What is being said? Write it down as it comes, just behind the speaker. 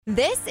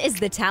This is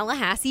the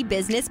Tallahassee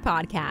Business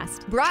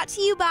Podcast, brought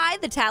to you by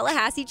the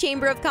Tallahassee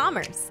Chamber of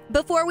Commerce.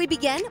 Before we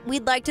begin,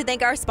 we'd like to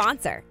thank our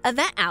sponsor,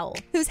 Event Owl,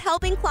 who's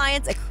helping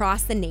clients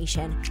across the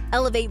nation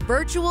elevate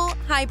virtual,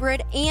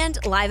 hybrid,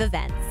 and live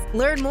events.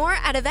 Learn more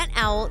at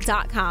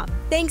eventowl.com.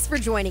 Thanks for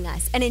joining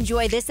us and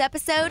enjoy this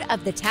episode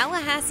of the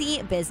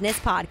Tallahassee Business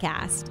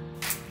Podcast.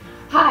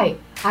 Hi,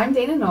 I'm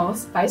Dana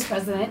Knowles, Vice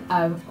President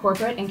of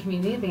Corporate and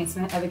Community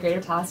Advancement of the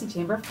Greater Tallahassee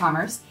Chamber of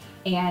Commerce.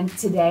 And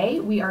today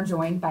we are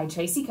joined by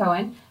Tracy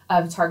Cohen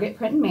of Target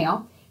Print and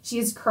Mail. She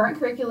is current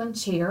curriculum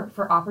chair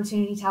for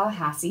Opportunity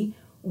Tallahassee,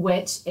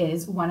 which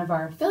is one of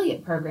our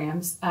affiliate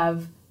programs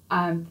of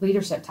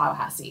Leadership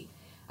Tallahassee.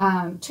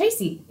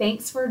 Tracy,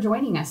 thanks for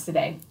joining us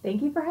today.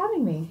 Thank you for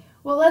having me.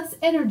 Well, let's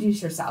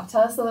introduce yourself.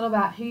 Tell us a little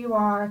about who you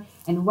are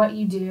and what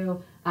you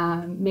do.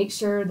 Make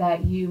sure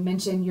that you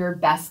mention your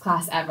best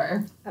class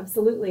ever.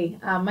 Absolutely.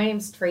 My name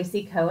is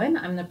Tracy Cohen.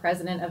 I'm the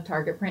president of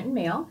Target Print and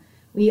Mail.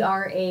 We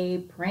are a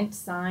print,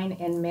 sign,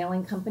 and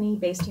mailing company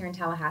based here in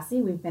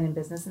Tallahassee. We've been in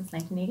business since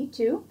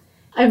 1982.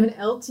 I'm an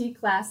LT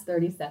Class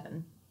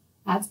 37.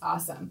 That's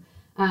awesome.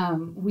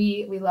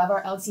 We love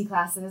our LT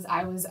classes.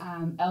 I was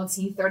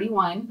LT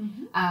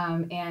 31,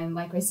 and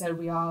like I said,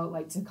 we all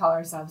like to call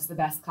ourselves the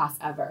best class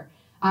ever.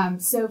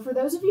 So for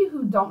those of you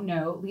who don't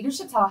know,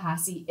 Leadership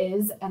Tallahassee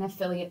is an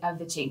affiliate of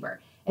the Chamber.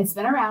 It's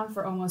been around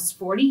for almost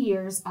 40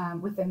 years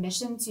with the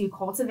mission to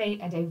cultivate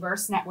a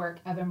diverse network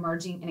of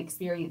emerging and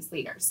experienced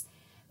leaders.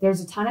 There's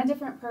a ton of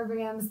different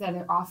programs that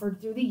are offered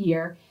through the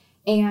year.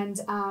 And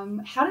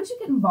how did you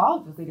get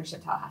involved with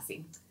Leadership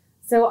Tallahassee?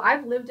 So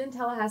I've lived in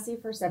Tallahassee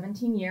for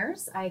 17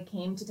 years. I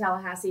came to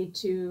Tallahassee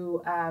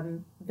to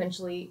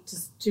eventually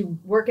to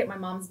work at my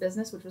mom's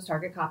business, which was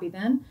Target Copy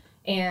then,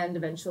 and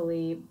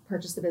eventually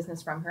purchased the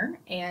business from her.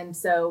 And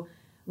so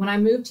when I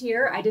moved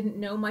here, I didn't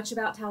know much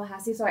about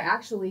Tallahassee. So I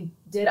actually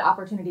did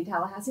Opportunity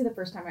Tallahassee the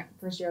first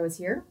year I was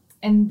here.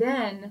 And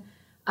then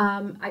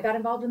I got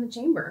involved in the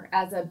Chamber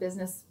as a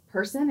business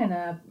person and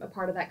a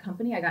part of that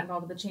company. I got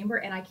involved with the Chamber,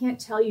 and I can't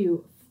tell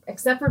you,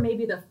 except for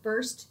maybe the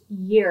first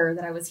year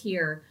that I was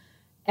here,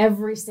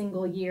 every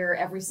single year,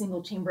 every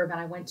single Chamber event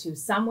I went to,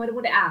 someone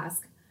would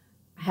ask,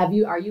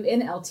 are you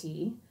in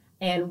LT?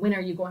 And when are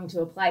you going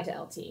to apply to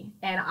LT?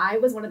 And I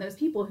was one of those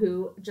people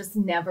who just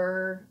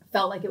never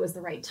felt like it was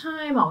the right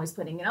time, always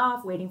putting it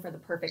off, waiting for the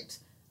perfect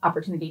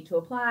opportunity to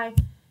apply.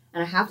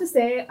 And I have to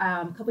say,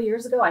 a couple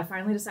years ago, I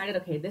finally decided,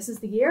 okay, this is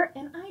the year.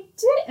 And I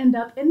did end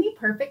up in the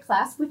perfect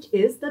class, which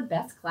is the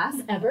best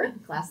class ever,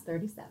 Class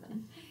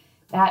 37.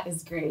 That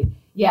is great.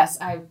 Yes,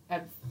 I'm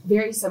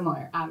very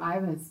similar. I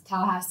was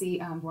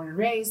Tallahassee born and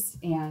raised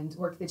and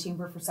worked at the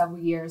Chamber for several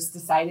years,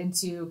 decided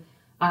to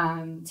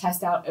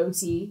test out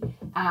OT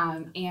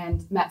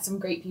and met some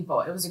great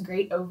people. It was a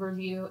great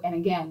overview. And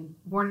again,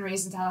 born and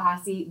raised in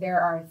Tallahassee,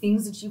 there are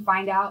things that you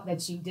find out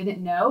that you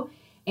didn't know.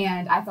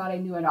 And I thought I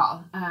knew it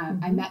all.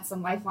 I met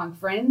some lifelong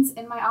friends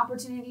in my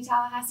Opportunity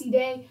Tallahassee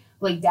day.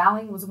 Blake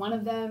Dowling was one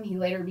of them. He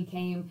later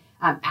became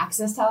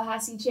Access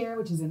Tallahassee chair,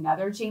 which is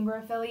another Chamber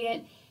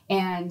affiliate,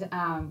 and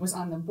was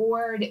on the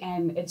board.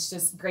 And it's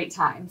just great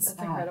times.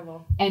 That's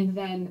incredible. And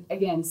then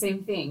again,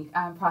 same thing,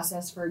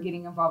 process for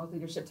getting involved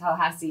with Leadership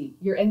Tallahassee.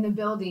 You're in the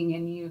building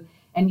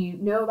and you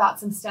know about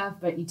some stuff,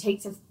 but you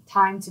take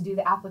time to do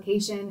the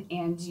application,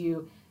 and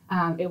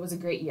it was a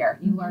great year.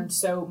 You learned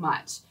so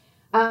much.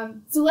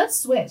 So let's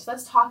switch.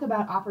 Let's talk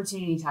about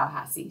Opportunity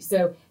Tallahassee.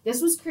 So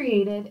this was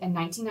created in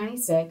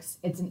 1996.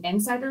 It's an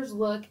insider's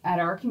look at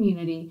our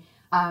community.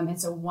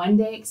 It's a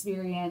one-day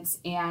experience.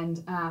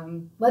 And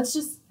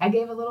I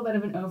gave a little bit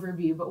of an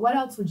overview, but what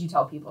else would you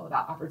tell people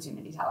about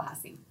Opportunity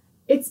Tallahassee?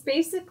 It's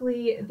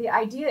basically, the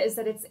idea is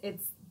that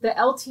it's the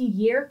LT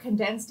year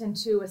condensed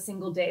into a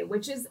single day,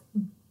 which is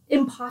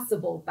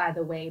impossible, by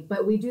the way,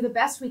 but we do the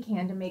best we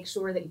can to make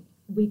sure that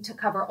we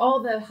cover all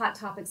the hot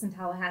topics in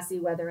Tallahassee,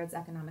 whether it's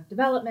economic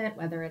development,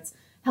 whether it's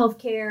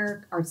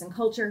healthcare, arts and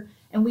culture,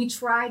 and we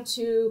try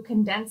to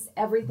condense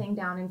everything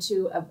down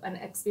into an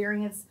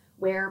experience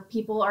where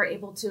people are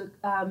able to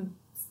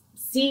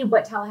see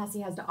what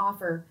Tallahassee has to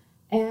offer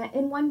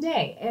in one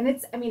day. And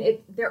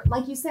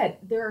like you said,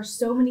 there are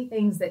so many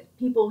things that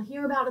people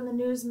hear about in the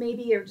news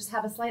maybe, or just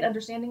have a slight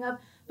understanding of,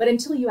 but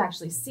until you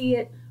actually see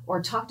it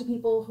or talk to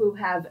people who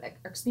have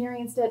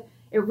experienced it,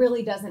 it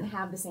really doesn't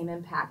have the same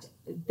impact.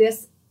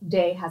 This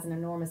day has an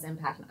enormous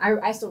impact.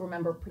 I still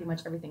remember pretty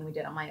much everything we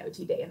did on my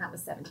OT day, and that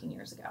was 17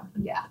 years ago.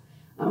 Yeah.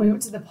 We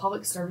went to the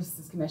Public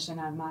Services Commission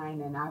on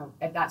mine, and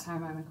at that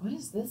time, I'm like, what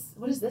is this?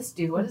 What does this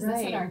do? What is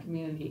this in our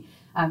community?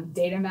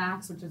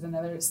 Datamax, which is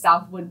another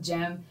Southwood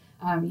gem.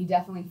 You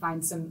definitely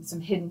find some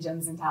hidden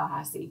gems in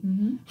Tallahassee.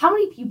 Mm-hmm. How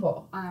many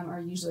people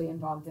are usually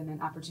involved in an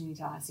Opportunity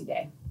Tallahassee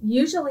day?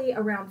 Usually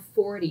around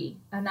 40,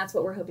 and that's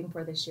what we're hoping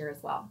for this year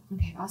as well.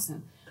 Okay,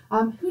 awesome.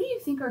 Who do you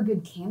think are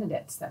good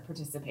candidates that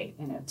participate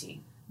in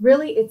OT?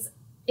 Really, it's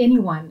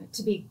anyone,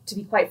 to be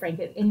quite frank,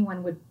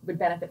 anyone would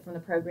benefit from the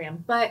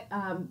program. But,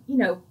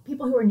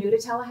 people who are new to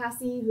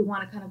Tallahassee, who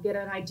want to kind of get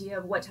an idea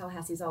of what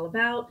Tallahassee is all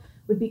about,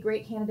 would be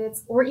great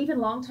candidates, or even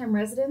longtime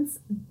residents.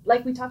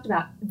 Like we talked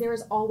about, there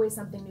is always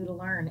something new to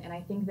learn. And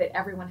I think that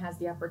everyone has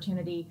the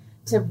opportunity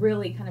to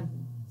really kind of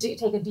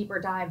take a deeper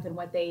dive than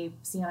what they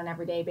see on an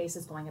everyday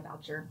basis going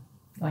about your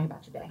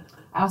day.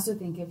 I also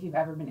think if you've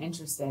ever been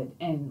interested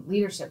in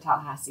Leadership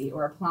Tallahassee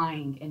or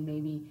applying and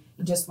maybe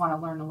you just want to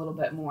learn a little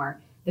bit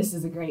more, this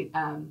is a great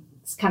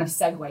kind of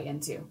segue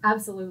into.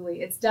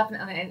 Absolutely. It's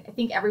definitely, and I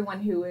think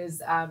everyone who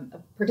is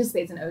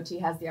participates in OT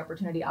has the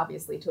opportunity,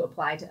 obviously, to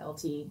apply to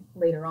LT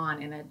later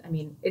on. And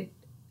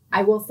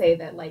I will say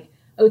that like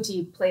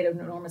OT played an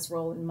enormous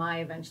role in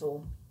my very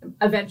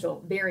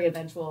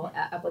eventual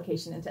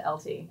application into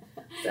LT.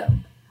 So,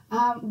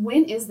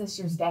 when is this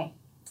year's day?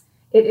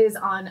 It is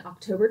on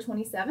October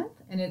 27th,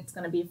 and it's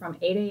going to be from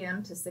 8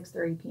 a.m. to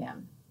 6:30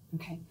 p.m.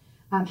 Okay.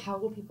 How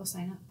will people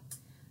sign up?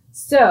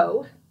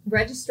 So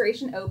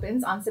registration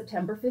opens on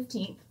September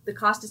 15th. The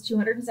cost is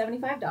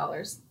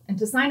 $275. And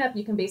to sign up,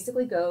 you can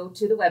basically go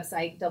to the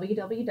website,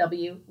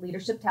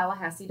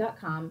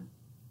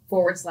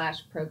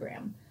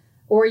 www.leadershiptallahassee.com/program.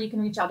 Or you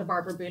can reach out to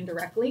Barbara Boone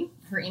directly.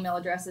 Her email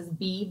address is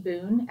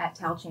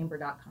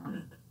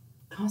bboone@talchamber.com.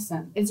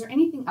 Awesome. Is there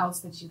anything else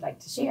that you'd like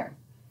to share?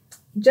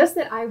 Just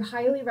that I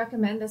highly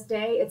recommend this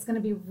day. It's going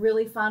to be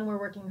really fun. We're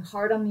working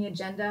hard on the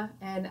agenda,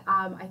 and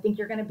I think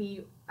you're going to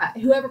be,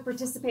 whoever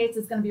participates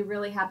is going to be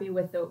really happy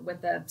with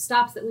the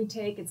stops that we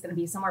take. It's going to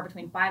be somewhere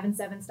between 5 and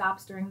 7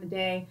 stops during the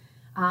day.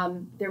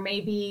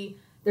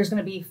 There's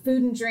going to be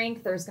food and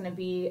drink. There's going to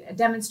be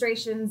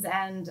demonstrations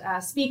and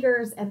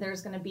speakers, and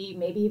there's going to be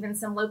maybe even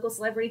some local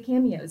celebrity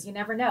cameos. You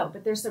never know.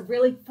 But there's some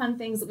really fun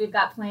things that we've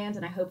got planned,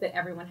 and I hope that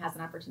everyone has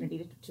an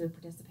opportunity to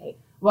participate.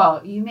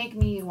 Well, you make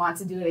me want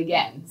to do it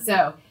again.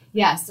 So,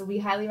 yes, we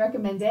highly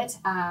recommend it.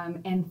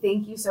 And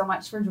thank you so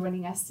much for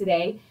joining us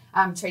today.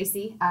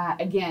 Tracy,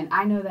 again,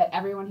 I know that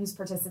everyone who's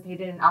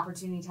participated in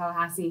Opportunity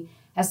Tallahassee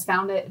has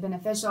found it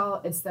beneficial.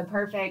 It's the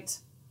perfect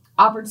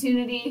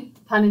opportunity,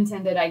 pun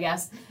intended, I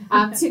guess,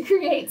 to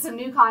create some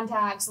new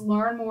contacts,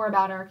 learn more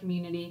about our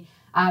community,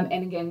 and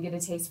again, get a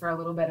taste for a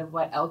little bit of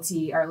what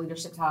LT, our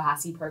Leadership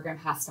Tallahassee program,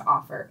 has to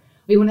offer.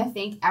 We want to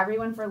thank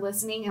everyone for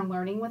listening and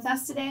learning with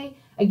us today.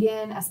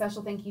 Again, a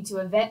special thank you to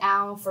Event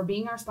Owl for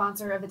being our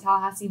sponsor of the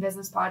Tallahassee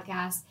Business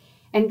Podcast.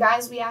 And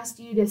guys, we ask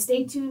you to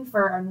stay tuned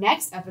for our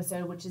next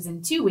episode, which is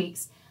in 2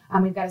 weeks.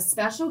 We've got a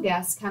special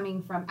guest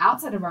coming from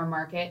outside of our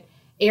market,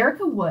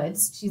 Erica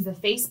Woods. She's the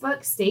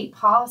Facebook State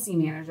Policy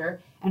Manager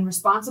and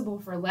responsible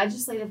for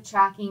legislative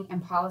tracking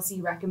and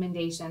policy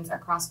recommendations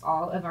across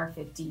all of our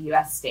 50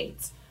 U.S.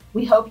 states.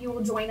 We hope you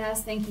will join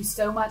us. Thank you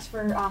so much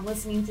for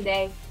listening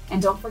today.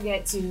 And don't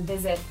forget to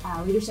visit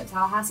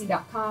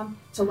leadershiptallahassee.com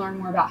to learn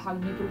more about how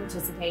you can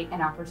participate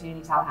in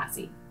Opportunity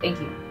Tallahassee. Thank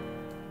you.